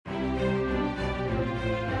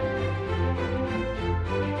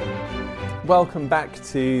welcome back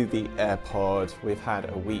to the AirPod. We've had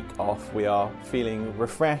a week off. We are feeling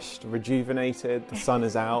refreshed, rejuvenated. The sun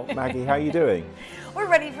is out. Maggie, how are you doing? We're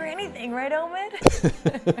ready for anything, right,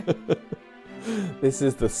 Omid? This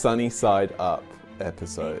is the sunny side up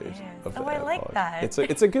episode of the I AirPod. like that.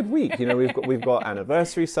 It's a good week. You know, we've got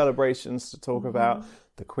anniversary celebrations to talk about.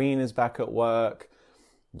 The Queen is back at work.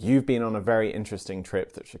 You've been on a very interesting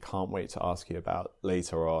trip that I can't wait to ask you about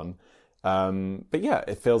later on. But yeah,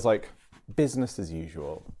 it feels like business as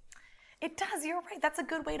usual. It does, you're right. That's a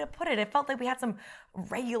good way to put it. It felt like we had some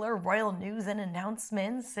regular royal news and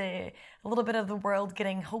announcements, a little bit of the world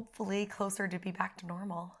getting hopefully closer to be back to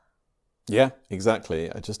normal. Yeah, exactly.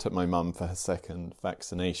 I just took my mum for her second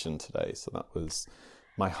vaccination today, so that was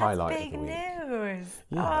my highlight of the week. Big news.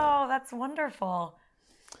 Yeah. Oh, that's wonderful.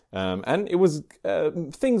 And it was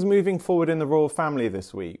things moving forward in the royal family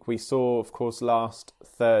this week. We saw, of course, last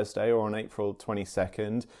Thursday, or on April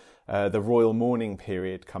 22nd, the royal mourning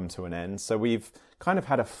period come to an end. So we've kind of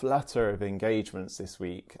had a flutter of engagements this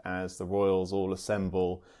week as the royals all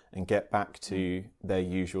assemble and get back to their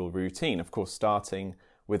usual routine. Of course, starting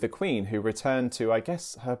with the Queen, who returned to, I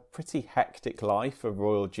guess, her pretty hectic life of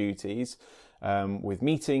royal duties, with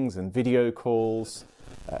meetings and video calls.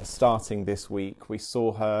 Starting this week, we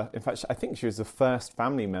saw her, in fact, I think she was the first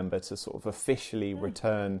family member to sort of officially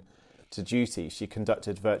return to duty. She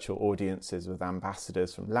conducted virtual audiences with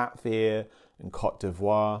ambassadors from Latvia and Côte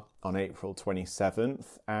d'Ivoire on April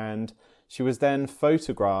 27th, and she was then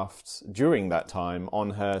photographed during that time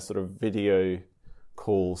on her sort of video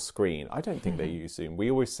call screen. I don't think they use Zoom.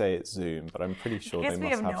 We always say it's Zoom, but I'm pretty sure they must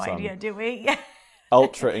have some... we have no idea, do we?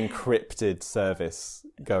 ultra encrypted service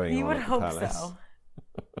going you on would at the hope palace. So.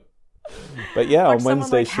 But yeah, or on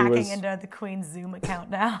Wednesday she hacking was into the Queen's Zoom account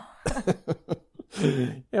now.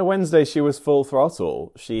 Yeah, Wednesday she was full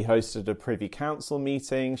throttle. She hosted a Privy Council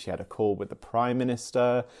meeting, she had a call with the Prime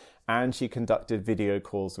Minister, and she conducted video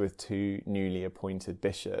calls with two newly appointed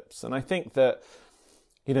bishops. And I think that,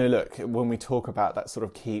 you know, look, when we talk about that sort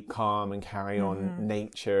of keep calm and carry on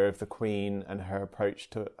nature of the Queen and her approach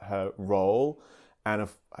to her role, and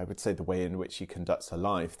I would say the way in which she conducts her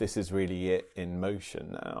life, this is really it in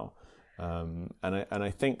motion now. And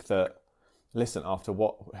I think that, listen, after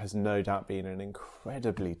what has no doubt been an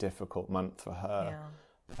incredibly difficult month for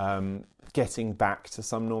her, getting back to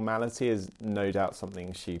some normality is no doubt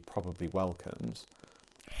something she probably welcomed.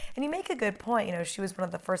 And you make a good point. You know, she was one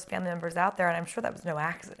of the first family members out there, and I'm sure that was no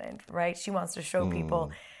accident, right? She wants to show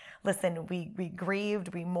people, listen, we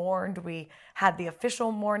grieved, we mourned, we had the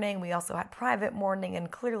official mourning, we also had private mourning,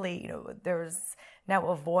 and clearly, you know, there's now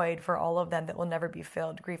a void for all of them that will never be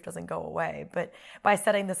filled. Grief doesn't go away. But by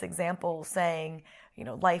setting this example, saying, you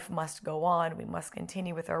know, life must go on, we must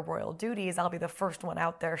continue with our royal duties, I'll be the first one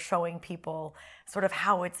out there showing people sort of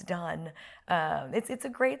how it's done. It's a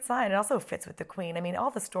great sign. It also fits with the Queen. I mean,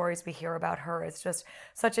 all the stories we hear about her is just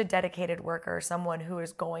such a dedicated worker, someone who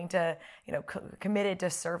is going to, you know, committed to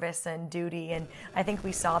service and duty. And I think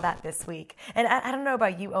we saw that this week. And I don't know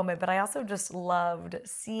about you, Omid, but I also just loved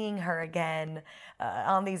seeing her again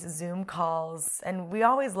on these Zoom calls. And we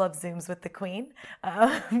always love Zooms with the Queen.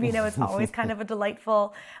 You know, it's always kind of a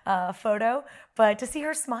delightful photo. But to see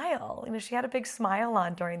her smile, you know, she had a big smile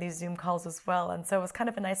on during these Zoom calls as well. And so it was kind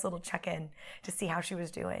of a nice little check-in to see how she was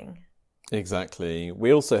doing. Exactly.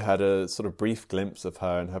 We also had a sort of brief glimpse of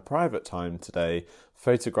her in her private time today,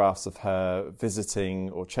 photographs of her visiting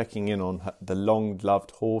or checking in on the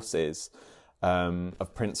long-loved horses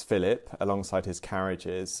of Prince Philip alongside his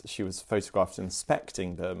carriages. She was photographed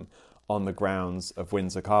inspecting them on the grounds of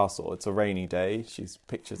Windsor Castle. It's a rainy day. She's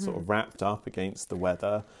pictured sort of wrapped up against the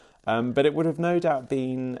weather. But it would have no doubt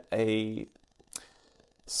been a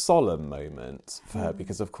solemn moment for her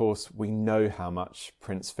because, of course, we know how much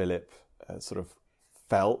Prince Philip sort of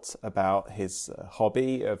felt about his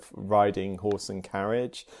hobby of riding horse and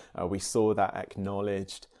carriage. We saw that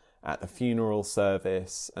acknowledged at the funeral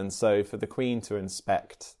service. And so for the Queen to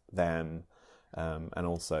inspect them, and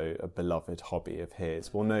also a beloved hobby of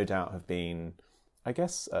his, will no doubt have been, I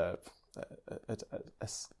guess, a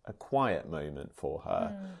quiet moment for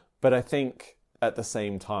her. But I think at the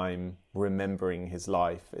same time, remembering his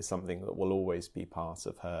life is something that will always be part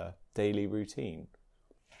of her daily routine.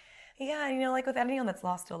 Yeah, you know, like with anyone that's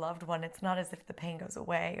lost a loved one, it's not as if the pain goes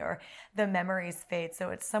away or the memories fade. So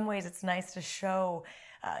in some ways, it's nice to show,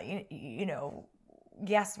 you know,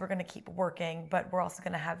 yes, we're going to keep working, but we're also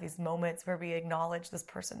going to have these moments where we acknowledge this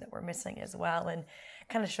person that we're missing as well, and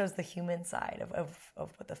kind of shows the human side of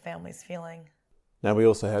what the family's feeling. Now, we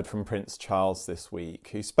also heard from Prince Charles this week,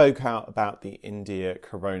 who spoke out about the India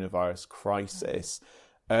coronavirus crisis.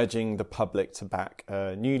 urging the public to back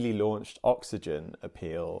a newly launched oxygen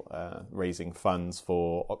appeal, raising funds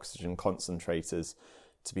for oxygen concentrators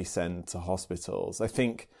to be sent to hospitals. I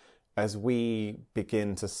think as we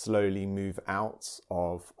begin to slowly move out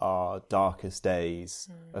of our darkest days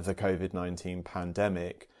of the COVID-19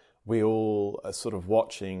 pandemic, we all are sort of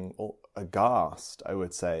watching aghast, I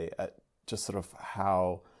would say, at just sort of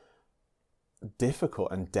how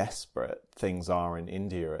difficult and desperate things are in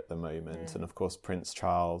India at the moment. And of course, Prince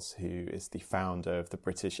Charles, who is the founder of the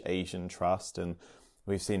British Asian Trust, and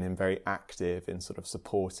we've seen him very active in sort of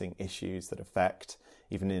supporting issues that affect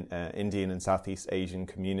even in Indian and Southeast Asian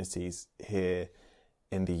communities here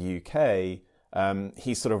in the UK.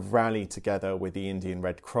 He sort of rallied together with the Indian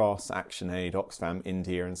Red Cross, ActionAid, Oxfam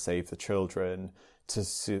India and Save the Children to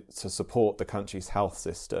support the country's health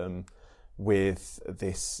system with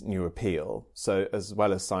this new appeal. So as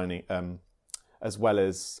well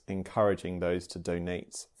as encouraging those to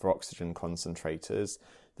donate for oxygen concentrators,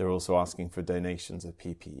 they're also asking for donations of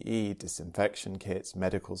PPE, disinfection kits,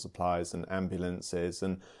 medical supplies and ambulances.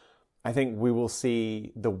 And I think we will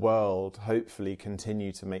see the world hopefully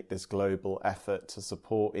continue to make this global effort to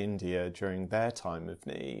support India during their time of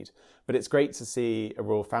need. But it's great to see a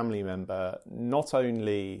royal family member not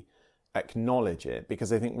only acknowledge it,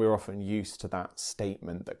 because I think we're often used to that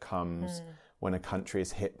statement that comes when a country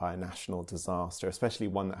is hit by a national disaster, especially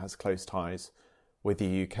one that has close ties with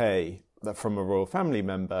the UK, that from a royal family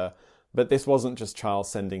member. But this wasn't just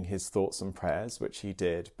Charles sending his thoughts and prayers, which he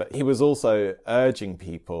did, but he was also urging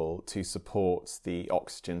people to support the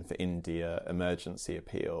Oxygen for India emergency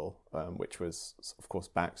appeal, which was, of course,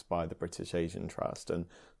 backed by the British Asian Trust. And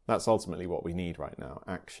that's ultimately what we need right now,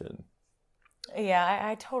 action. Yeah,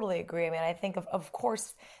 I totally agree. I mean, I think, of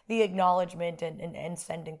course, the acknowledgement and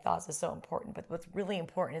sending thoughts is so important, but what's really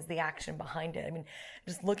important is the action behind it. I mean,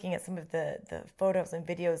 just looking at some of the photos and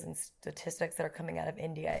videos and statistics that are coming out of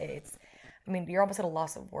India, you're almost at a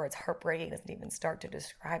loss of words. Heartbreaking doesn't even start to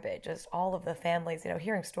describe it. Just all of the families,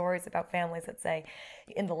 hearing stories about families that say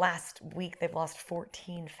in the last week they've lost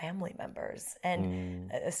 14 family members.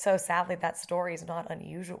 And so sadly, that story is not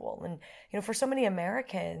unusual. And, for so many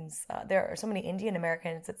Americans, there are so many Indian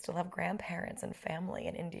Americans that still have grandparents and family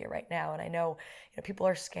in India right now. And I know, people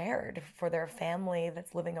are scared for their family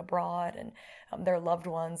that's living abroad and their loved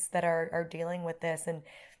ones that are dealing with this. And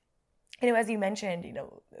as you mentioned,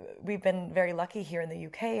 we've been very lucky here in the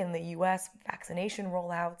UK and the US, vaccination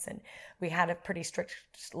rollouts, and we had a pretty strict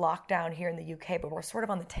lockdown here in the UK, but we're sort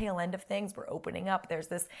of on the tail end of things. We're opening up. There's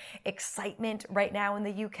this excitement right now in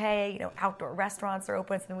the UK, outdoor restaurants are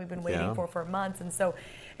open, something we've been waiting for months. And so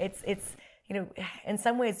it's in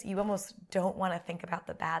some ways you almost don't want to think about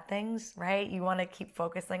the bad things, right? You want to keep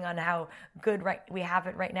focusing on how good we have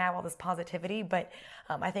it right now, all this positivity. But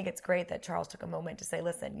I think it's great that Charles took a moment to say,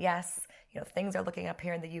 listen, yes, things are looking up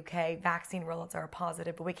here in the UK. Vaccine rollouts are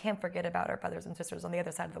positive, but we can't forget about our brothers and sisters on the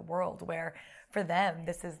other side of the world where for them,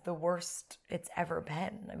 this is the worst it's ever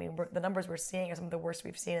been. I mean, the numbers we're seeing are some of the worst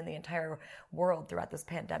we've seen in the entire world throughout this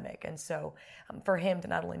pandemic. And so for him to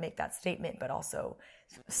not only make that statement, but also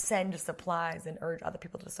send supplies and urge other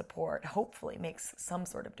people to support, hopefully makes some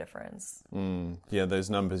sort of difference. Yeah, those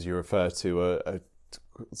numbers you refer to are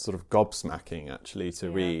sort of gobsmacking, actually, to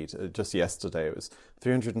read. Just yesterday, it was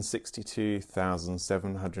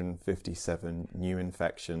 362,757 new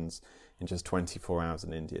infections in just 24 hours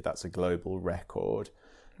in India. That's a global record.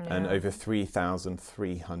 Yeah. And over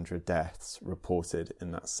 3,300 deaths reported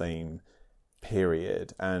in that same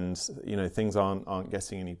period. And, things aren't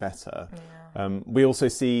getting any better. Yeah. We also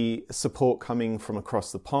see support coming from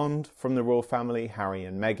across the pond from the royal family, Harry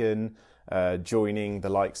and Meghan, joining the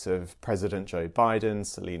likes of President Joe Biden,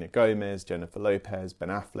 Selena Gomez, Jennifer Lopez, Ben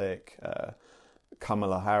Affleck,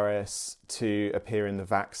 Kamala Harris to appear in the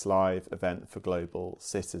Vax Live event for Global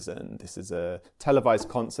Citizen. This is a televised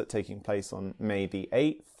concert taking place on May the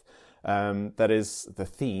 8th. That is, the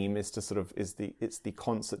theme is to it's the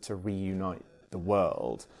concert to reunite the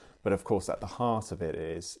world. But of course, at the heart of it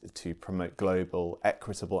is to promote global,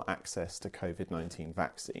 equitable access to COVID-19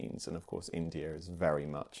 vaccines. And of course, India is very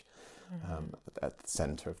much at the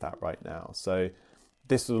centre of that right now. So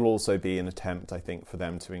this will also be an attempt, I think, for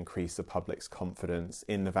them to increase the public's confidence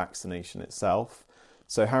in the vaccination itself.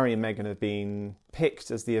 So Harry and Meghan have been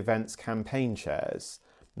picked as the event's campaign chairs,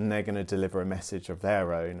 and they're going to deliver a message of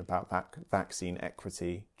their own about vaccine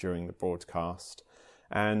equity during the broadcast.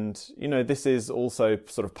 And, this is also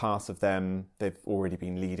sort of part of them. They've already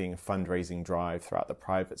been leading a fundraising drive throughout the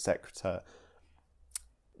private sector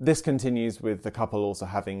This continues with the couple also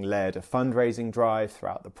having led a fundraising drive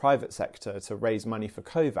throughout the private sector to raise money for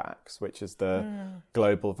COVAX, which is the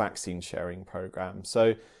global vaccine sharing program.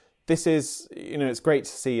 So this is, it's great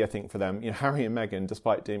to see, I think, for them. Harry and Meghan,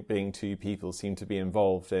 despite being two people, seem to be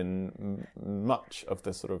involved in much of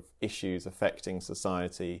the sort of issues affecting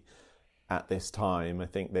society at this time. I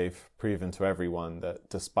think they've proven to everyone that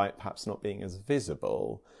despite perhaps not being as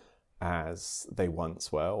visible as they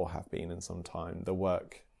once were or have been in some time, the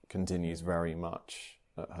work continues very much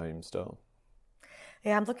at home still.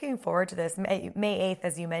 Yeah, I'm looking forward to this. May 8th,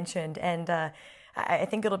 as you mentioned, and I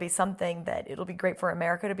think it'll be something that it'll be great for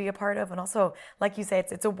America to be a part of. And also, like you say,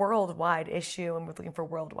 it's a worldwide issue, and we're looking for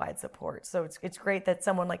worldwide support. So it's great that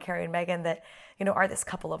someone like Harry and Meghan, that, are this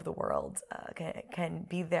couple of the world, can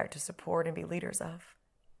be there to support and be leaders of.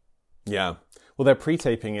 Yeah. Well, they're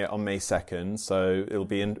pre-taping it on May 2nd, so it'll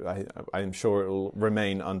be I'm sure it'll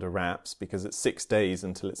remain under wraps because it's 6 days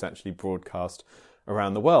until it's actually broadcast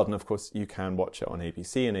around the world. And of course, you can watch it on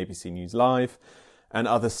ABC and ABC News Live and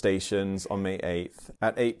other stations on May 8th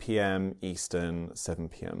at 8 p.m. Eastern, 7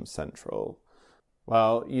 p.m. Central.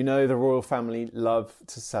 Well, the royal family love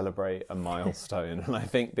to celebrate a milestone, and I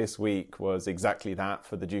think this week was exactly that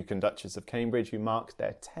for the Duke and Duchess of Cambridge, who marked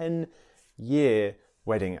their 10-year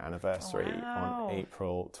wedding anniversary on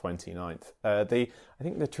April 29th. I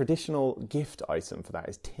think the traditional gift item for that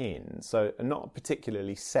is tin, so not a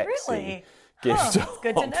particularly sexy gift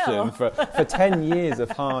option for 10 years of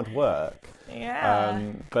hard work.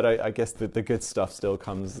 Yeah. But I guess the good stuff still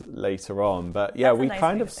comes later on. But yeah, we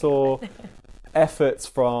kind of saw efforts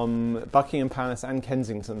from Buckingham Palace and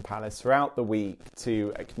Kensington Palace throughout the week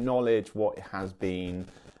to acknowledge what has been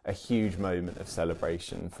a huge moment of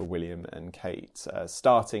celebration for William and Kate,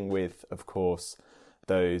 starting with, of course,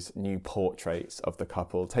 those new portraits of the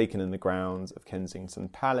couple taken in the grounds of Kensington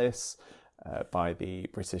Palace by the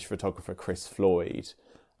British photographer Chris Floyd.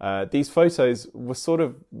 These photos were sort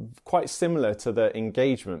of quite similar to the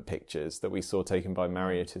engagement pictures that we saw taken by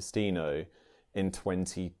Mario Testino in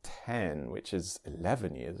 2010, which is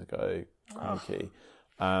 11 years ago. Okay.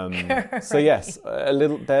 So yes,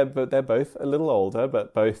 they're both a little older,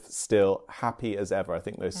 but both still happy as ever. I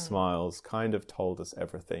think those smiles kind of told us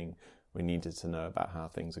everything we needed to know about how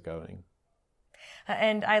things are going.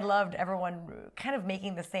 And I loved everyone kind of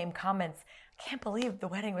making the same comments. I can't believe the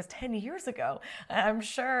wedding was 10 years ago. I'm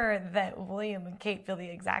sure that William and Kate feel the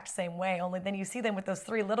exact same way, only then you see them with those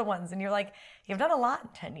 3 little ones and you're like, you've done a lot in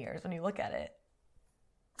 10 years when you look at it.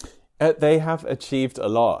 They have achieved a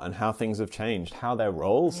lot, and how things have changed, how their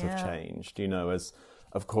roles have changed.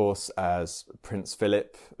 As Prince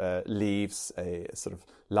Philip leaves a sort of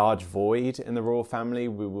large void in the royal family,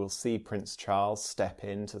 we will see Prince Charles step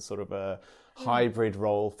into sort of a hybrid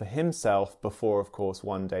role for himself before, of course,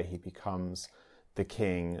 one day he becomes the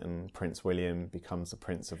king and Prince William becomes the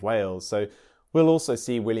Prince of Wales. So we'll also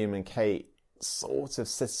see William and Kate sort of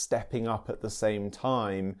stepping up at the same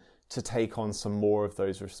time to take on some more of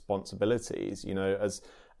those responsibilities, as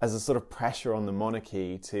a sort of pressure on the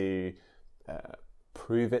monarchy to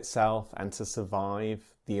prove itself and to survive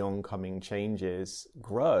the oncoming changes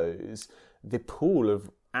grows. The pool of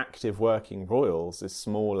active working royals is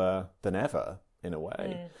smaller than ever, in a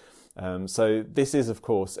way. So this is, of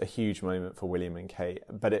course, a huge moment for William and Kate,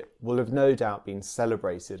 but it will have no doubt been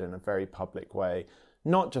celebrated in a very public way,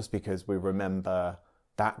 not just because we remember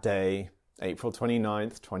that day, April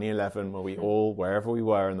 29th, 2011, where we all, wherever we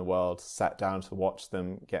were in the world, sat down to watch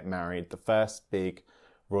them get married. The first big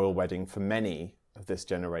royal wedding for many of this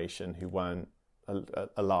generation who weren't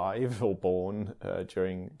alive or born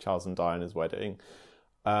during Charles and Diana's wedding.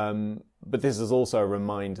 But this is also a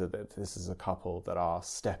reminder that this is a couple that are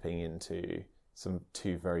stepping into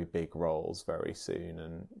two very big roles very soon.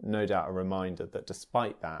 And no doubt a reminder that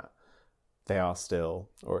despite that, they are still,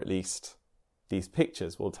 or at least these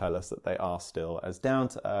pictures will tell us that they are still as down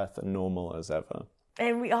to earth and normal as ever.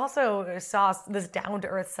 And we also saw this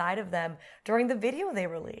down-to-earth side of them during the video they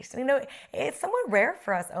released. And, it's somewhat rare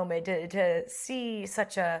for us, Omid, to see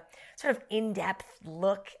such a sort of in-depth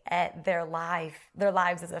look at their lives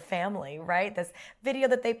as a family, right? This video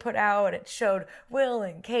that they put out, it showed Will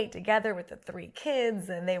and Kate together with the 3 kids,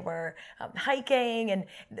 and they were hiking. And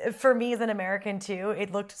for me as an American, too,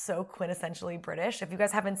 it looked so quintessentially British. If you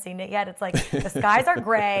guys haven't seen it yet, it's like the skies are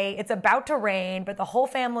gray, it's about to rain, but the whole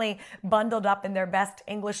family bundled up in their best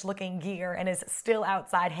English-looking gear and is still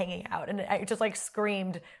outside hanging out. And it just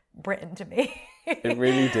screamed Britain to me. It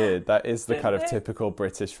really did. That is the kind of typical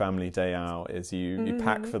British family day out, is you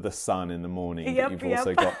pack for the sun in the morning, but you've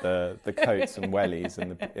also got the coats and wellies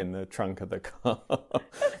in the trunk of the car.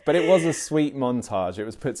 But it was a sweet montage. It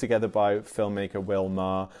was put together by filmmaker Will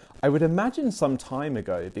Maher. I would imagine some time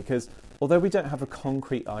ago, because although we don't have a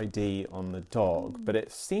concrete ID on the dog, but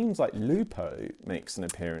it seems like Lupo makes an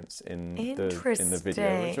appearance in the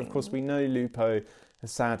video, which of course we know Lupo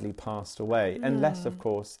has sadly passed away, unless of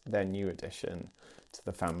course their new addition to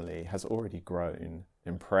the family has already grown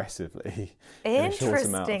impressively.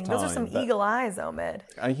 Interesting. Those are some eagle eyes, Omid.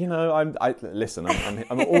 You know,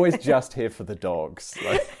 I'm always just here for the dogs.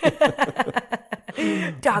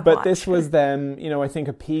 Dog but watch. This was them, you know, I think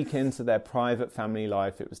a peek into their private family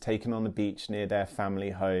life. It was taken on the beach near their family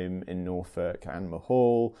home in Norfolk and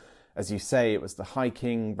Mahal. As you say, it was the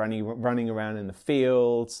hiking, running around in the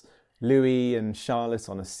fields, Louis and Charlotte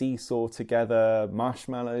on a seesaw together,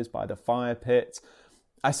 marshmallows by the fire pit.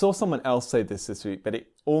 I saw someone else say this week, but it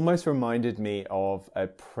almost reminded me of a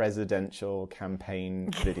presidential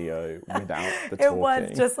campaign video without the talking. It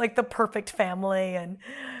was just like the perfect family, and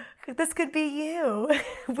this could be you,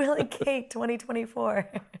 Will and Kate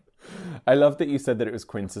 2024. I love that you said that it was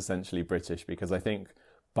quintessentially British, because I think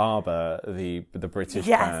Barber, the British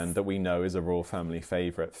band that we know is a royal family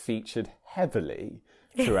favourite, featured heavily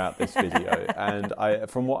throughout this video. And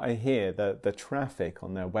from what I hear, the traffic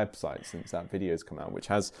on their website since that video's come out, which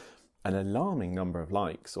has an alarming number of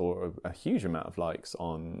likes, or a huge amount of likes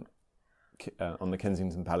on the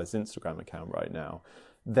Kensington Palace Instagram account right now,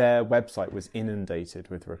 their website was inundated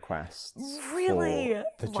with requests for the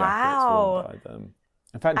jackets worn by them.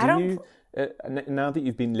 In fact, now that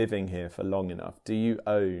you've been living here for long enough, do you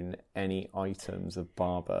own any items of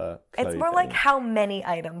Barber clothing? It's more like, how many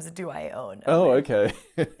items do I own? Oh, okay.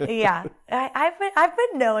 Yeah, I've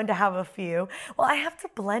been known to have a few. Well, I have to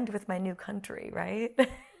blend with my new country, right?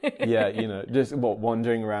 Yeah, you know, just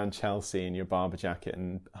wandering around Chelsea in your Barber jacket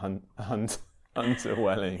and Hunter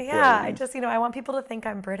Welling. Yeah, I want people to think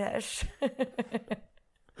I'm British.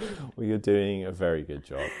 Well, you're doing a very good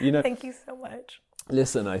job. You know, thank you so much.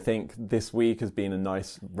 Listen, I think this week has been a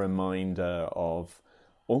nice reminder of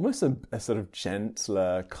almost a sort of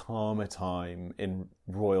gentler, calmer time in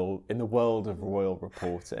the world of royal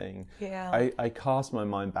reporting. Yeah. I cast my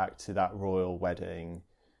mind back to that royal wedding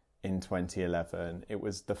in 2011. It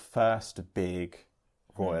was the first big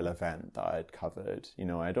royal event that I had covered. You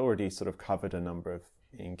know, I'd already sort of covered a number of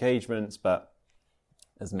engagements, but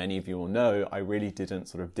as many of you will know, I really didn't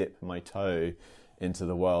sort of dip my toe into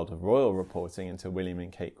the world of royal reporting until William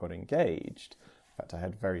and Kate got engaged. In fact, I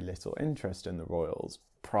had very little interest in the royals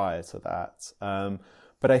prior to that.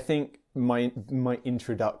 But I think my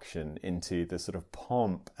introduction into the sort of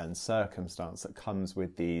pomp and circumstance that comes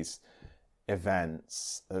with these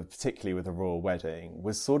events, particularly with a royal wedding,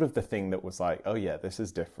 was sort of the thing that was like, oh yeah, this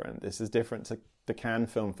is different. This is different to the Cannes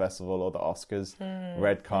Film Festival or the Oscars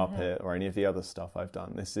red carpet or any of the other stuff I've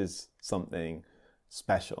done. This is something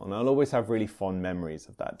special, and I'll always have really fond memories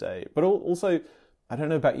of that day. But also, I don't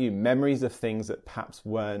know about you, memories of things that perhaps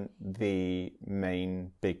weren't the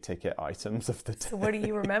main big ticket items of the day. So what do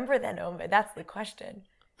you remember then, Omid? That's the question.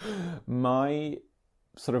 My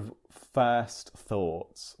sort of first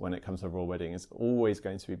thoughts when it comes to a royal wedding is always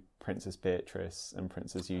going to be Princess Beatrice and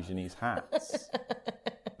Princess Eugenie's hats.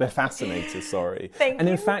 They're fascinators, sorry. Thank you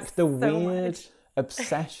in fact, the so weird much.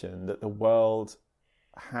 obsession that the world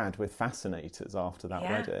had with fascinators after that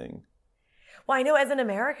wedding. Well, I know as an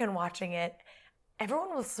American watching it,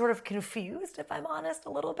 everyone was sort of confused, if I'm honest,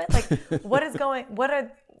 a little bit. Like, what are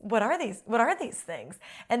these things?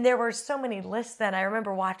 And there were so many lists then. I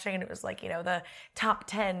remember watching, and it was like, you know, the top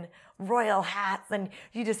 10 royal hats, and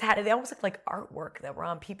you just had it. They almost looked like artwork that were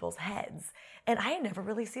on people's heads. And I had never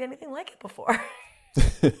really seen anything like it before.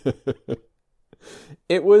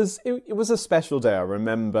 It was a special day. I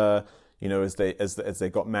remember, you know, as they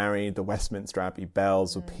got married, the Westminster Abbey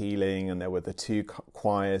bells were pealing, and there were the two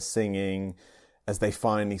choirs singing as they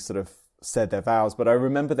finally sort of said their vows. But I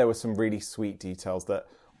remember there were some really sweet details that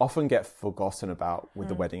often get forgotten about with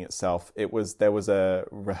the wedding itself. There was a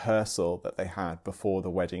rehearsal that they had before the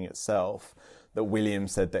wedding itself that William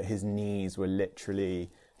said that his knees were literally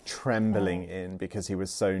trembling in because he was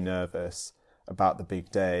so nervous about the big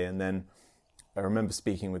day. And then I remember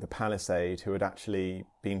speaking with a Palisade who had actually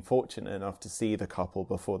been fortunate enough to see the couple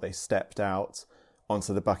before they stepped out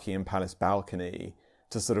onto the Buckingham Palace balcony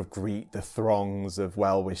to sort of greet the throngs of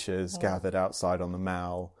well-wishers gathered outside on the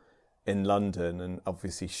Mall in London, and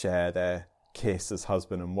obviously share their kiss as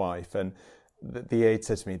husband and wife. And the aide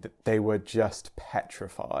said to me that they were just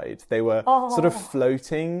petrified. They were sort of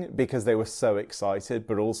floating because they were so excited,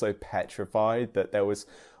 but also petrified that there was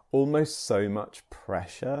almost so much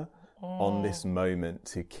pressure on this moment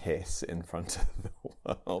to kiss in front of the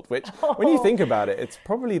world, which when you think about it, it's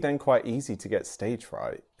probably then quite easy to get stage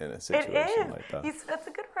fright in a situation like that. That's a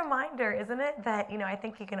good reminder, isn't it? That, I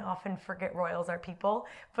think you can often forget royals are people,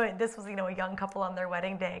 but this was, a young couple on their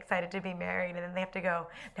wedding day, excited to be married, and then they have to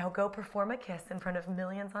go perform a kiss in front of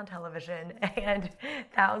millions on television and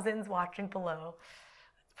thousands watching below.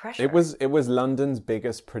 Pressure. It was London's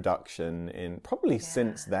biggest production in probably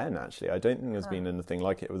since then, actually. I don't think there's been anything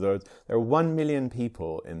like it. There are 1 million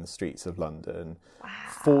people in the streets of London. Wow.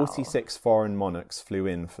 46 foreign monarchs flew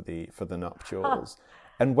in for the nuptials.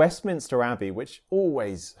 And Westminster Abbey, which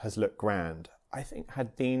always has looked grand, I think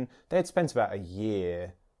they had spent about a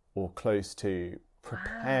year or close to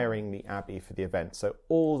preparing the Abbey for the event. So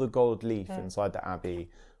all the gold leaf inside the Abbey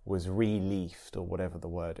was re-leafed, or whatever the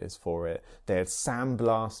word is for it. They had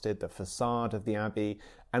sandblasted the facade of the Abbey,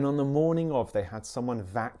 and on the morning of, they had someone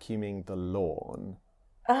vacuuming the lawn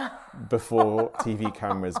before TV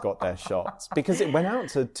cameras got their shots, because it went out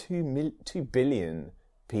to 2 billion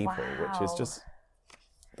people, which is just,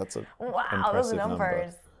 that's a impressive those numbers.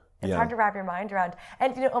 Number. It's hard to wrap your mind around.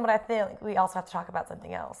 And but I think we also have to talk about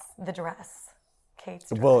something else: the dress. Kate's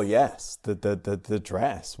dress. Well, yes, the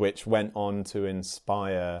dress, which went on to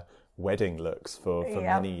inspire wedding looks for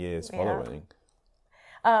many years following.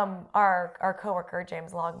 Our coworker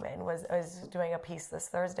James Longman was doing a piece this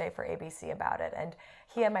Thursday for ABC about it, and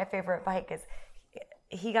he had my favorite bite because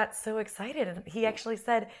he got so excited, and he actually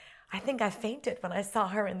said, "I think I fainted when I saw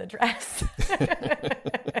her in the dress."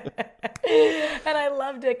 And I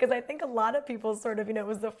loved it because I think a lot of people sort of, it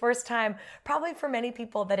was the first time, probably for many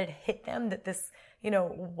people, that it hit them that this,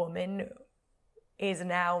 woman is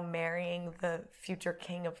now marrying the future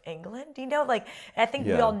king of England. I think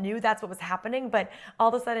we all knew that's what was happening, but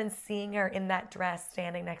all of a sudden seeing her in that dress,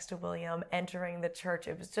 standing next to William, entering the church,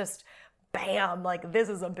 it was just, bam, this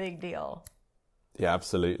is a big deal. Yeah,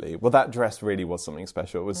 absolutely. Well, that dress really was something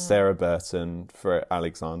special. It was Sarah Burton for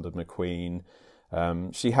Alexander McQueen.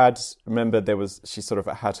 She sort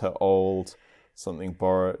of had her old something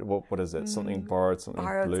borrowed. What is it? Something borrowed, something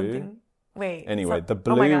blue. Something, wait. Anyway, the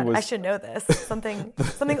blue oh my God, was. I should know this. Something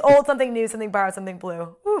old, something new, something borrowed, something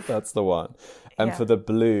blue. Oof. That's the one. And for the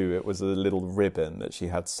blue, it was a little ribbon that she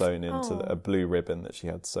had sewn into a blue ribbon that she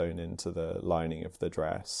had sewn into the lining of the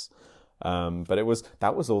dress. But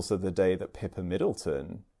that was also the day that Pippa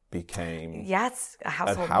Middleton became a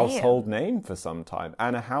household name for some time,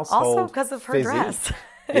 and a household also because of her physique. dress.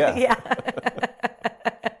 Yeah.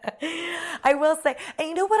 I will say, and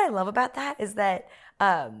you know what I love about that is that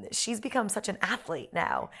she's become such an athlete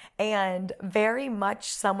now, and very much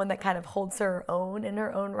someone that kind of holds her own in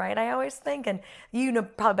her own right, I always think. And you know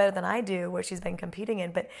probably better than I do what she's been competing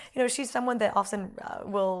in, but she's someone that often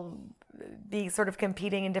will be sort of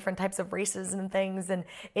competing in different types of races and things, and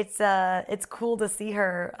it's cool to see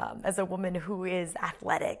her as a woman who is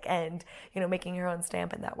athletic and making her own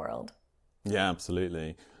stamp in that world. Yeah,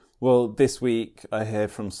 absolutely. Well, this week I hear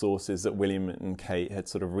from sources that William and Kate had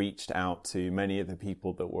sort of reached out to many of the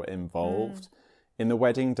people that were involved in the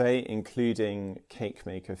wedding day, including cake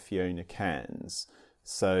maker Fiona Cairns.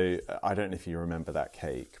 So I don't know if you remember that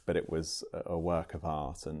cake, but it was a work of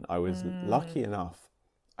art, and I was lucky enough.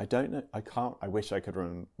 I wish I could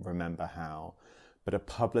remember how, but a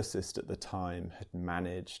publicist at the time had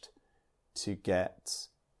managed to get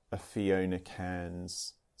a Fiona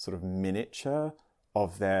Cairns sort of miniature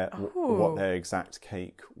of what their exact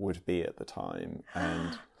cake would be at the time.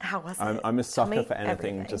 And how was it? I'm a sucker for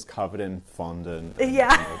anything just covered in fondant and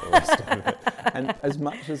the rest of it. And as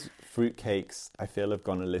much as fruitcakes I feel have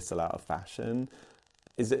gone a little out of fashion,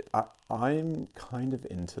 I'm kind of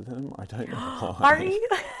into them. I don't know why. Are you?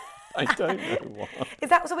 I don't know why. Is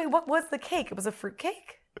that so? Wait, what was the cake? It was a fruit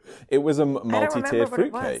cake? It was a multi-tiered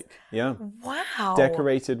fruit cake. Yeah. Wow.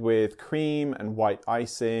 Decorated with cream and white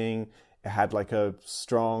icing. It had a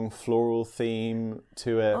strong floral theme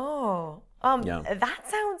to it. Oh, that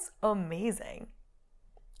sounds amazing.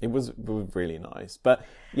 It was really nice. But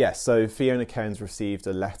yeah, so Fiona Cairns received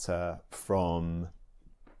a letter from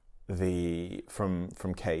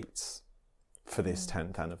Kate for this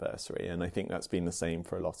 10th anniversary, and I think that's been the same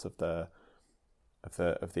for a lot of the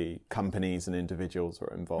companies and individuals who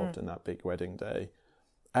are involved in that big wedding day.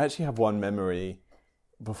 I actually have one memory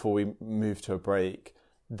before we move to a break.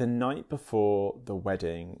 The night before the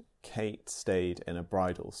wedding, Kate stayed in a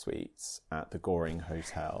bridal suite at the Goring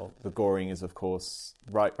Hotel. The Goring is, of course,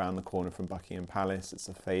 right round the corner from Buckingham Palace. It's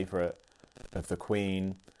a favourite of the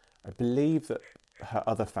Queen. I believe that her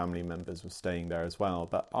other family members were staying there as well.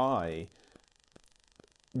 But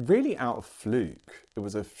really out of fluke, it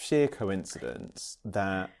was a sheer coincidence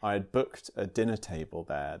that I had booked a dinner table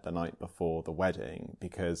there the night before the wedding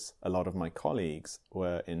because a lot of my colleagues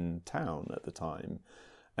were in town at the time.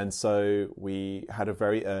 And so we had a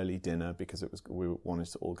very early dinner because we wanted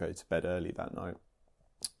to all go to bed early that night.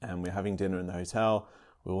 And we're having dinner in the hotel.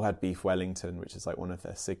 We all had beef Wellington, which is like one of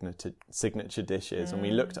their signature dishes. And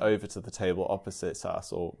we looked over to the table opposite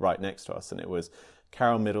us or right next to us, and it was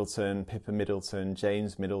Carol Middleton, Pippa Middleton,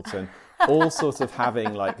 James Middleton, all sort of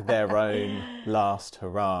having like their own last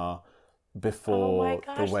hurrah before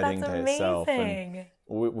the wedding day itself. And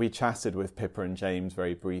we chatted with Pippa and James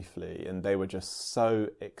very briefly, and they were just so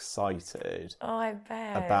excited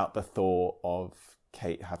about the thought of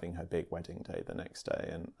Kate having her big wedding day the next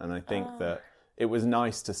day. And I think that it was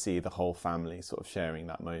nice to see the whole family sort of sharing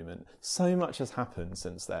that moment. So much has happened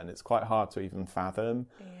since then. It's quite hard to even fathom.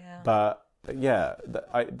 Yeah. But yeah,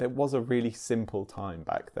 there was a really simple time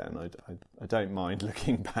back then. I don't mind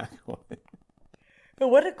looking back on it. But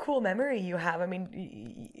what a cool memory you have. I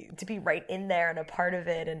mean, to be right in there and a part of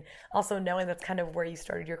it, and also knowing that's kind of where you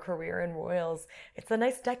started your career in Royals. It's a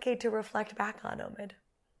nice decade to reflect back on, Omid.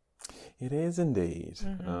 It is indeed.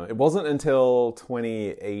 It wasn't until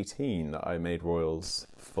 2018 that I made Royals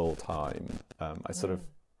full time. I sort of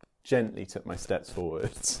gently took my steps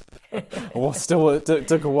forwards. It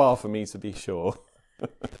took a while for me to be sure.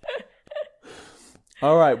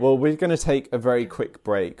 All right, well, we're going to take a very quick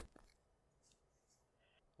break.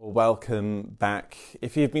 Welcome back.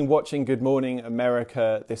 If you've been watching Good Morning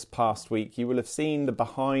America this past week, you will have seen the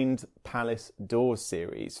Behind Palace Doors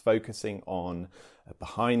series focusing on a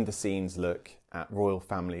behind-the-scenes look at royal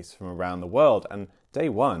families from around the world. And day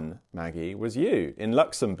one, Maggie, was you in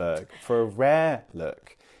Luxembourg for a rare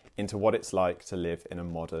look into what it's like to live in a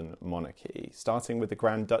modern monarchy, starting with the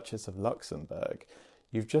Grand Duchess of Luxembourg.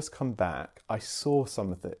 You've just come back. I saw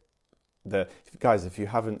some of guys, if you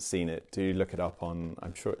haven't seen it, do look it up on,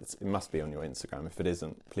 I'm sure it must be on your Instagram. If it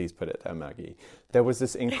isn't, please put it there, Maggie. There was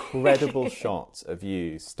this incredible shot of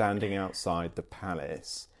you standing outside the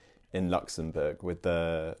palace in Luxembourg with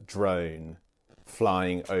the drone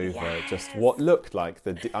flying over just what looked like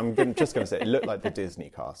I'm just going to say it looked like the Disney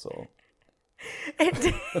castle. It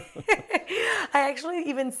did. I actually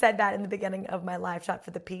even said that in the beginning of my live shot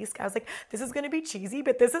for the piece. I was like, this is going to be cheesy,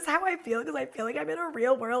 but this is how I feel because I feel like I'm in a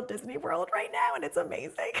real world Disney World right now, and it's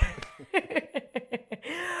amazing.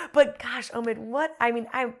 But gosh, Omid,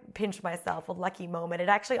 I pinched myself, a lucky moment. It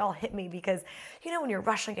actually all hit me because, when you're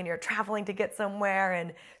rushing and you're traveling to get somewhere,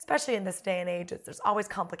 and especially in this day and age, there's always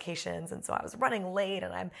complications. And so I was running late,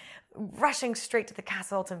 and I'm rushing straight to the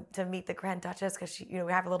castle to meet the Grand Duchess because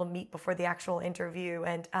we have a little meet before the actual interview.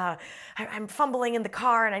 And I'm fumbling in the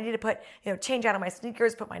car, and I need to put, change out of my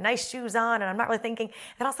sneakers, put my nice shoes on, and I'm not really thinking.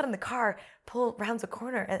 And all of a sudden the car rounds a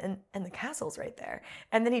corner and the castle's right there.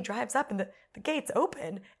 And then he drives up and the gates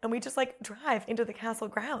open and we just drive into the castle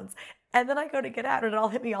grounds. And then I go to get out and it all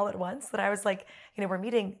hit me all at once that I was like, we're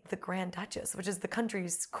meeting the Grand Duchess, which is the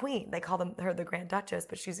country's queen. They call her the Grand Duchess,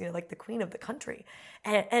 but she's, the queen of the country.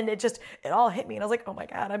 And it all hit me. And I was like, oh my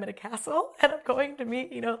God, I'm in a castle and I'm going to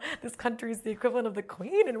meet, this country's the equivalent of the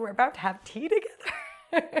queen and we're about to have tea together.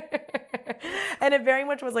 And it very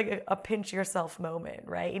much was like a pinch yourself moment,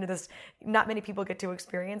 right? Not many people get to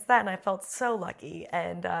experience that, and I felt so lucky.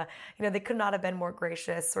 And they could not have been more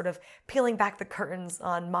gracious, sort of peeling back the curtains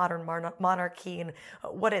on modern monarchy and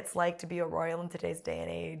what it's like to be a royal in today's day and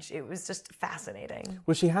age. It was just fascinating.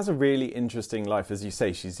 Well, she has a really interesting life, as you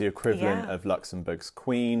say. She's the equivalent of Luxembourg's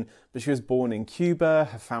queen, but she was born in Cuba.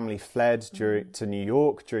 Her family fled to New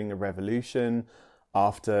York during the Revolution,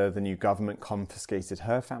 after the new government confiscated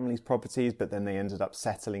her family's properties, but then they ended up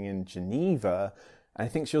settling in Geneva. And I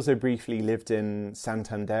think she also briefly lived in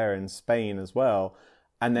Santander in Spain as well.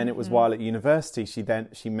 And then it was while at university,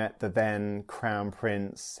 she met the then Crown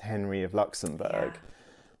Prince Henry of Luxembourg,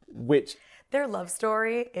 which... Their love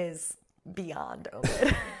story is beyond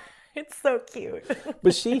Omid. It's so cute.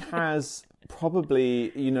 But she has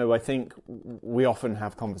probably, I think we often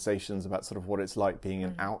have conversations about sort of what it's like being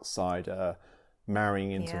an outsider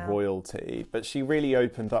marrying into royalty, but she really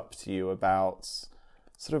opened up to you about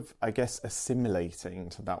sort of, I guess, assimilating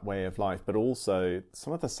to that way of life, but also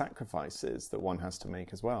some of the sacrifices that one has to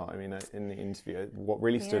make as well. I mean, in the interview, what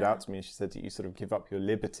really stood out to me is she said that you sort of give up your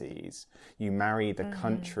liberties, you marry the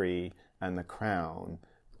country and the crown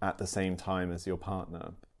at the same time as your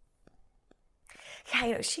partner.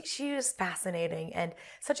 Yeah, she is fascinating and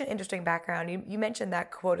such an interesting background. You mentioned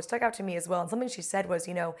that quote. It stuck out to me as well. And something she said was,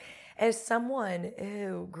 as someone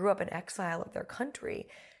who grew up in exile of their country,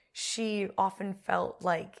 she often felt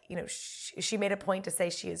like, she made a point to say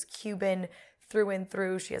she is Cuban through and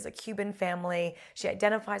through. She has a Cuban family. She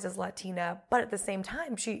identifies as Latina, but at the same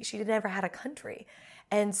time, she never had a country.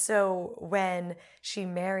 And so when she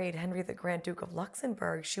married Henry the Grand Duke of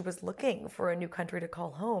Luxembourg, she was looking for a new country to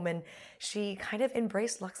call home. And she kind of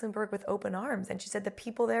embraced Luxembourg with open arms. And she said the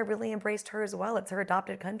people there really embraced her as well. It's her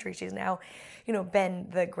adopted country. She's now, been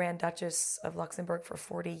the Grand Duchess of Luxembourg for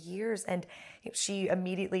 40 years. And she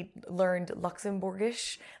immediately learned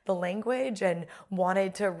Luxembourgish, the language, and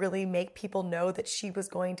wanted to really make people know that she was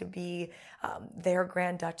going to be their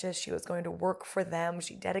Grand Duchess. She was going to work for them.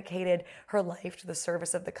 She dedicated her life to the service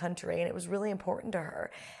of the country, and it was really important to her.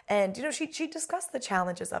 And, she discussed the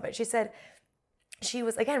challenges of it. She said, she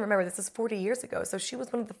was, again, remember, this is 40 years ago, so she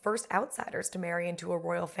was one of the first outsiders to marry into a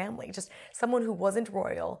royal family, just someone who wasn't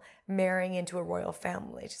royal marrying into a royal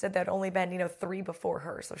family. She said there'd only been, 3 before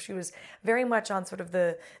her, so she was very much on sort of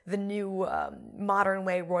the new modern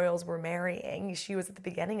way royals were marrying. She was at the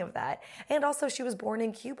beginning of that. And also she was born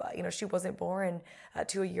in Cuba. She wasn't born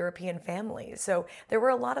to a European family. So there were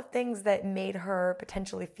a lot of things that made her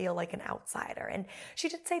potentially feel like an outsider. And she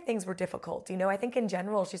did say things were difficult. I think in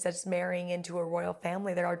general, she said just marrying into a royal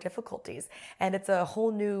family, there are difficulties, and it's a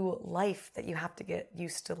whole new life that you have to get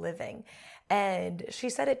used to living. And she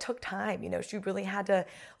said it took time. She really had to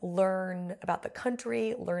learn about the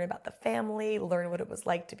country, learn about the family, learn what it was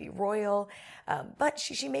like to be royal. But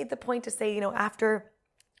she made the point to say, after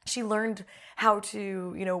she learned how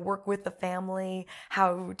to, work with the family,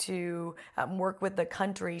 how to work with the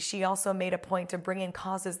country. She also made a point to bring in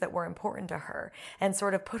causes that were important to her and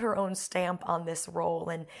sort of put her own stamp on this role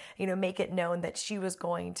and, make it known that she was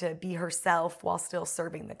going to be herself while still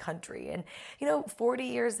serving the country. And, 40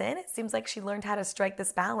 years in, it seems like she learned how to strike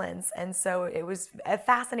this balance. And so it was a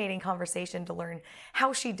fascinating conversation to learn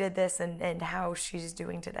how she did this and how she's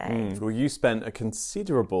doing today. Well, you spent a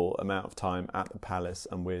considerable amount of time at the palace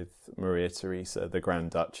and with Maria Theresa, the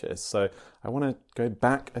Grand Duchess. So I want to go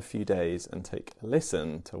back a few days and take a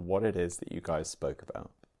listen to what it is that you guys spoke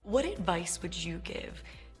about. What advice would you give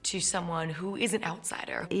to someone who is an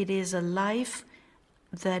outsider? It is a life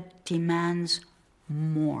that demands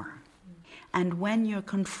more. And when you're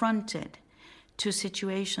confronted to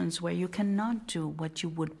situations where you cannot do what you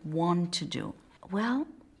would want to do, well,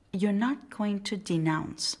 you're not going to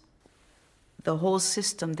denounce the whole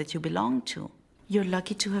system that you belong to. You're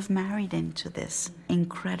lucky to have married into this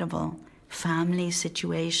incredible family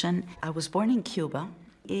situation. I was born in Cuba.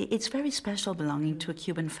 It's very special belonging to a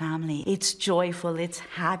Cuban family. It's joyful, it's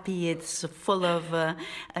happy, it's full of,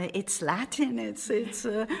 it's Latin, it's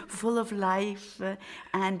full of life,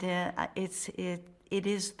 and it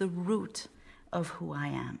is the root of who I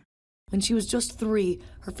am. When she was just 3,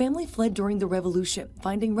 her family fled during the Revolution,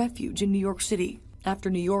 finding refuge in New York City.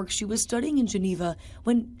 After New York, she was studying in Geneva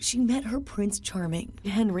when she met her Prince Charming,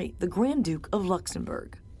 Henry, the Grand Duke of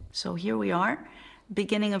Luxembourg. So here we are,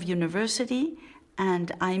 beginning of university,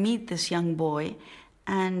 and I meet this young boy,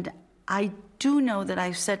 and I do know that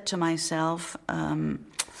I've said to myself,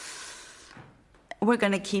 we're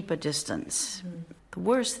going to keep a distance. The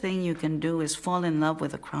worst thing you can do is fall in love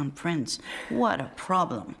with a crown prince. What a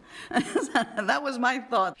problem. That was my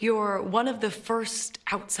thought. You're one of the first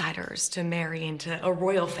outsiders to marry into a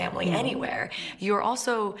royal family anywhere. You're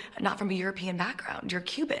also not from a European background. You're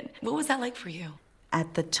Cuban. What was that like for you?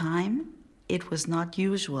 At the time, it was not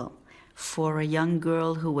usual for a young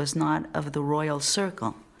girl who was not of the royal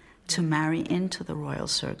circle to marry into the royal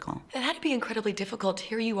circle. It had to be incredibly difficult.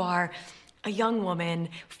 Here you are, a young woman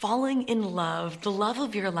falling in love, the love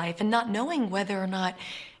of your life, and not knowing whether or not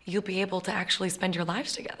you'll be able to actually spend your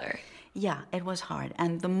lives together. Yeah, it was hard.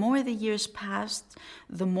 And the more the years passed,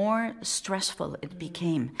 the more stressful it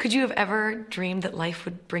became. Could you have ever dreamed that life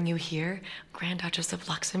would bring you here? Grand Duchess of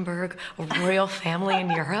Luxembourg, a royal family in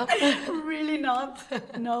Europe? Really not.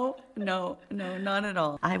 No, not at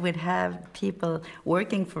all. I would have people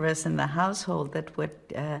working for us in the household that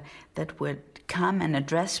would come and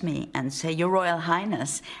address me and say, Your Royal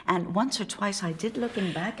Highness. And once or twice I did look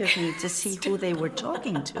back at me to see who they were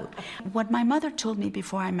talking to. What my mother told me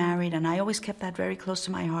before I married, and I always kept that very close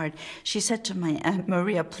to my heart, she said to me,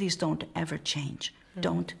 Maria, please don't ever change.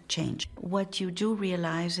 Don't change. What you do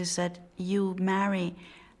realize is that you marry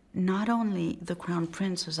not only the crown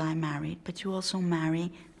prince as I married, but you also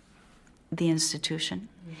marry the institution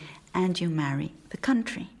and you marry the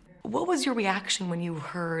country. What was your reaction when you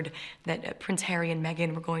heard that Prince Harry and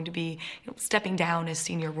Meghan were going to be stepping down as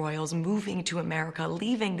senior royals, moving to America,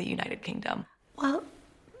 leaving the United Kingdom? Well,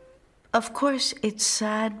 of course it's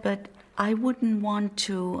sad, but I wouldn't want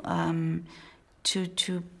to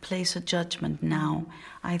to place a judgment now.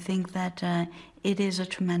 I think that it is a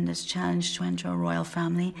tremendous challenge to enter a royal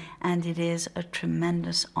family, and it is a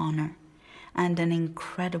tremendous honor and an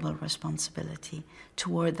incredible responsibility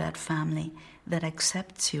toward that family that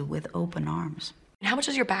accepts you with open arms. How much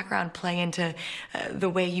does your background play into the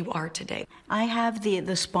way you are today? I have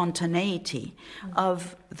the spontaneity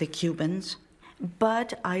of the Cubans,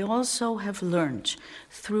 but I also have learned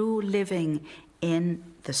through living in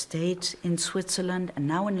the States, in Switzerland, and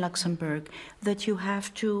now in Luxembourg, that you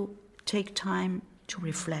have to take time to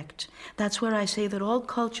reflect. That's where I say that all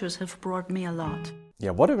cultures have brought me a lot. Yeah,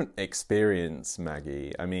 what an experience,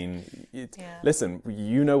 Maggie. I mean, listen,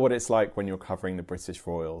 you know what it's like when you're covering the British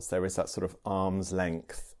royals. There is that sort of arm's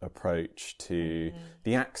length approach to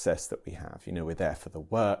the access that we have. You know, we're there for the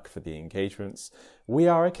work, for the engagements. We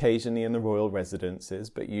are occasionally in the royal residences,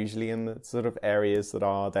 but usually in the sort of areas that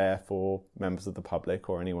are there for members of the public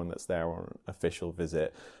or anyone that's there on an official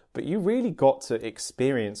visit. But you really got to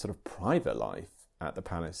experience sort of private life at the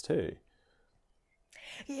palace too.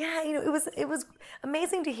 Yeah, it was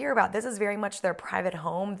amazing to hear about. This is very much their private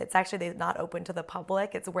home. It's actually not open to the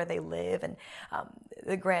public. It's where they live, and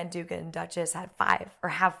the Grand Duke and Duchess have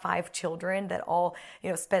five children that all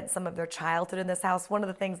spent some of their childhood in this house. One of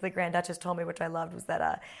the things the Grand Duchess told me, which I loved, was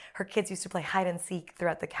that her kids used to play hide and seek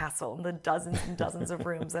throughout the castle, and the dozens and dozens of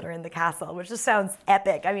rooms that are in the castle, which just sounds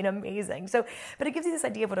epic. I mean, amazing. So, but it gives you this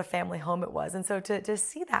idea of what a family home it was, and so to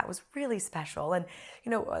see that was really special. And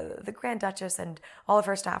the Grand Duchess and all of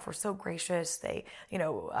her staff were so gracious. They,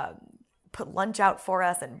 put lunch out for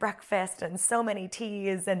us and breakfast and so many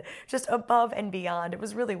teas and just above and beyond. It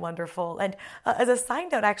was really wonderful. And as a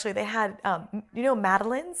side note, actually, they had,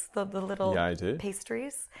 madeleines, the little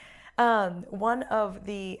pastries. One of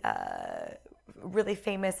the really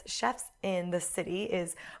famous chefs in the city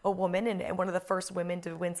is a woman, and one of the first women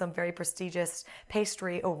to win some very prestigious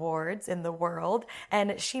pastry awards in the world.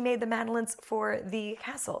 And she made the madeleines for the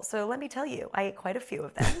castle. So let me tell you, I ate quite a few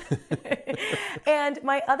of them. And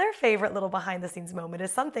my other favorite little behind the scenes moment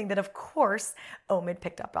is something that, of course, Omid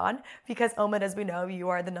picked up on, because Omid, as we know, you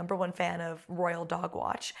are the #1 fan of Royal Dog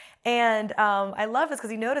Watch. And I love this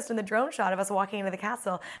because he noticed in the drone shot of us walking into the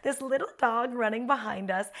castle, this little dog running behind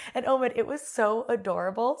us. And Omid, it was so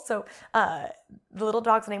adorable. So the little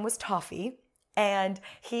dog's name was Toffee, and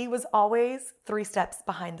he was always 3 steps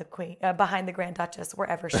behind the Queen, behind the Grand Duchess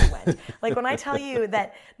wherever she went. Like, when I tell you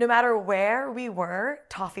that no matter where we were,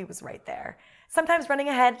 Toffee was right there. Sometimes running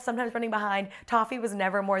ahead, sometimes running behind. Toffee was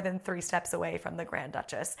never more than 3 steps away from the Grand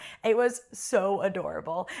Duchess. It was so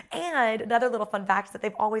adorable. And another little fun fact is that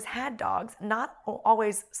they've always had dogs, not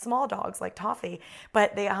always small dogs like Toffee,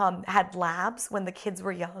 but they had labs when the kids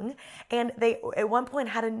were young. And they, at one point,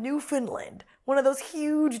 had a Newfoundland, one of those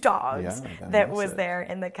huge dogs that was there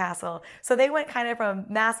in the castle. So they went kind of from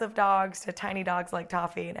massive dogs to tiny dogs like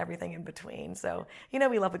Toffee and everything in between. So,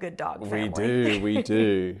 we love a good dog family. We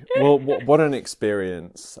do. Well, what an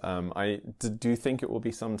experience. I do think it will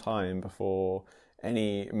be some time before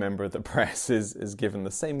any member of the press is given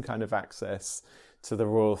the same kind of access to the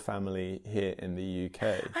royal family here in the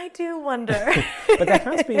UK. I do wonder. But there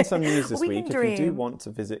has been some news this week. If you do want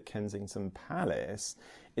to visit Kensington Palace,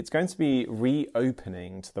 it's going to be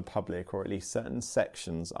reopening to the public, or at least certain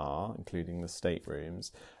sections are, including the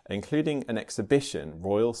staterooms, including an exhibition,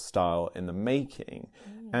 Royal Style in the Making.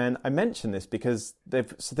 And I mention this because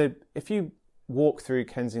if you walk through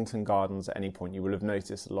Kensington Gardens at any point, you will have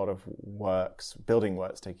noticed a lot of building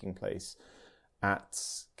works taking place at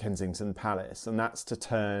Kensington Palace, and that's to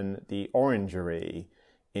turn the orangery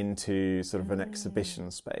into sort of an exhibition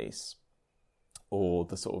space, or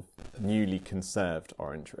the sort of newly conserved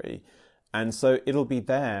orangery. And so it'll be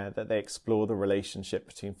there that they explore the relationship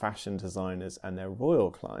between fashion designers and their royal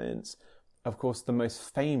clients, of course the most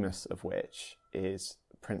famous of which is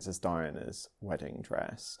Princess Diana's wedding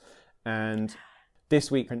dress. And this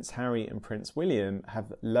week, Prince Harry and Prince William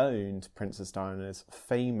have loaned Princess Diana's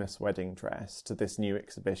famous wedding dress to this new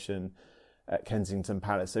exhibition at Kensington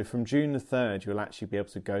Palace. So from June the 3rd, you'll actually be able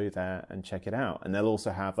to go there and check it out. And they'll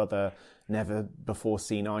also have other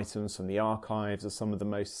never-before-seen items from the archives of some of the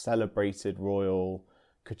most celebrated royal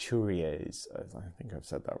couturiers, I think I've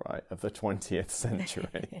said that right, of the 20th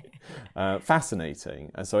century.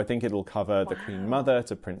 Fascinating. And so I think it'll cover the Queen Mother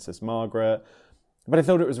to Princess Margaret. But I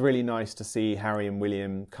thought it was really nice to see Harry and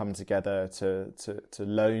William come together to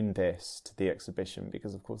loan this to the exhibition,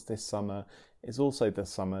 because of course this summer is also the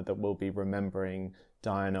summer that we'll be remembering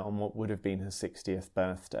Diana on what would have been her 60th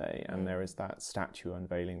birthday, and there is that statue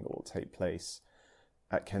unveiling that will take place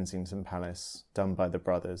at Kensington Palace, done by the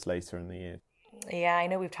brothers later in the year. Yeah, I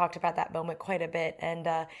know we've talked about that moment quite a bit. And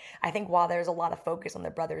I think while there's a lot of focus on the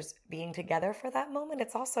brothers being together for that moment,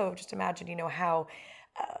 it's also just imagine, how,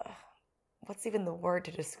 what's even the word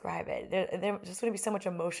to describe it? There's just going to be so much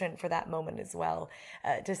emotion for that moment as well,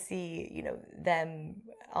 to see, them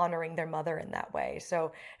honoring their mother in that way.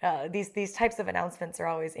 So these types of announcements are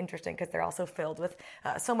always interesting because they're also filled with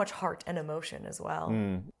so much heart and emotion as well.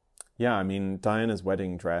 Yeah, I mean, Diana's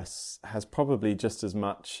wedding dress has probably just as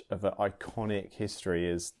much of an iconic history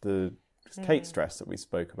as Kate's dress that we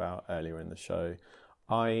spoke about earlier in the show.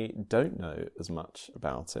 I don't know as much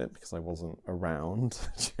about it because I wasn't around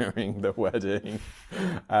during the wedding,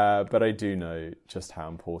 but I do know just how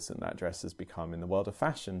important that dress has become in the world of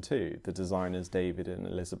fashion too. The designers David and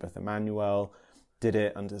Elizabeth Emanuel did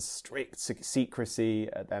it under strict secrecy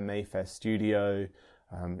at their Mayfair studio.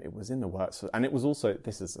 It was in the works, and it was also,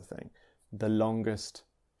 this is the thing, the longest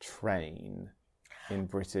train in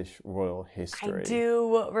British royal history. I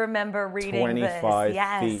do remember reading 25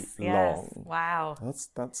 this. feet long. Wow.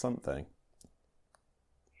 That's something.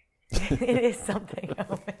 It is something.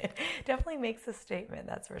 It definitely makes a statement,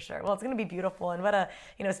 that's for sure. Well, it's going to be beautiful, and what a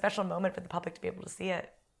special moment for the public to be able to see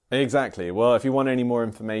it. Exactly. Well, if you want any more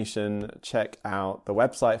information, check out the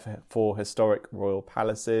website for historic royal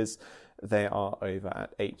palaces. They are over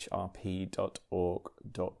at hrp.org.uk.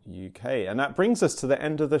 And that brings us to the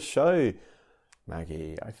end of the show.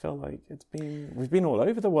 Maggie, I feel like we've been all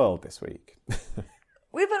over the world this week.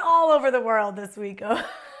 We've been all over the world this week.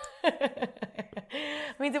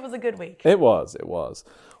 Means it was a good week. It was. Well,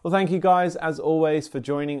 thank you guys, as always, for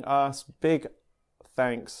joining us. Big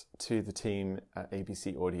thanks to the team at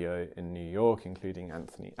ABC Audio in New York, including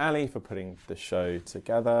Anthony Alley, for putting the show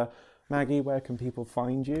together. Maggie, where can people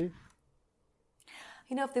find you?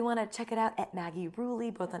 If they want to check it out at Maggie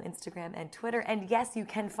Ruley, both on Instagram and Twitter. And yes, you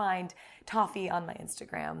can find Toffee on my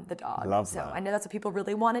Instagram, the dog. Love that. So I know that's what people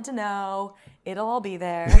really wanted to know. It'll all be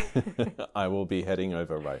there. I will be heading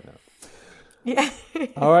over right now. Yeah.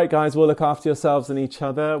 All right, guys, well, look after yourselves and each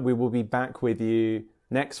other. We will be back with you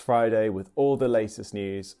next Friday with all the latest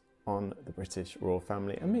news on the British royal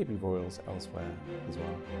family and maybe royals elsewhere as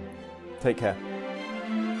well. Take care.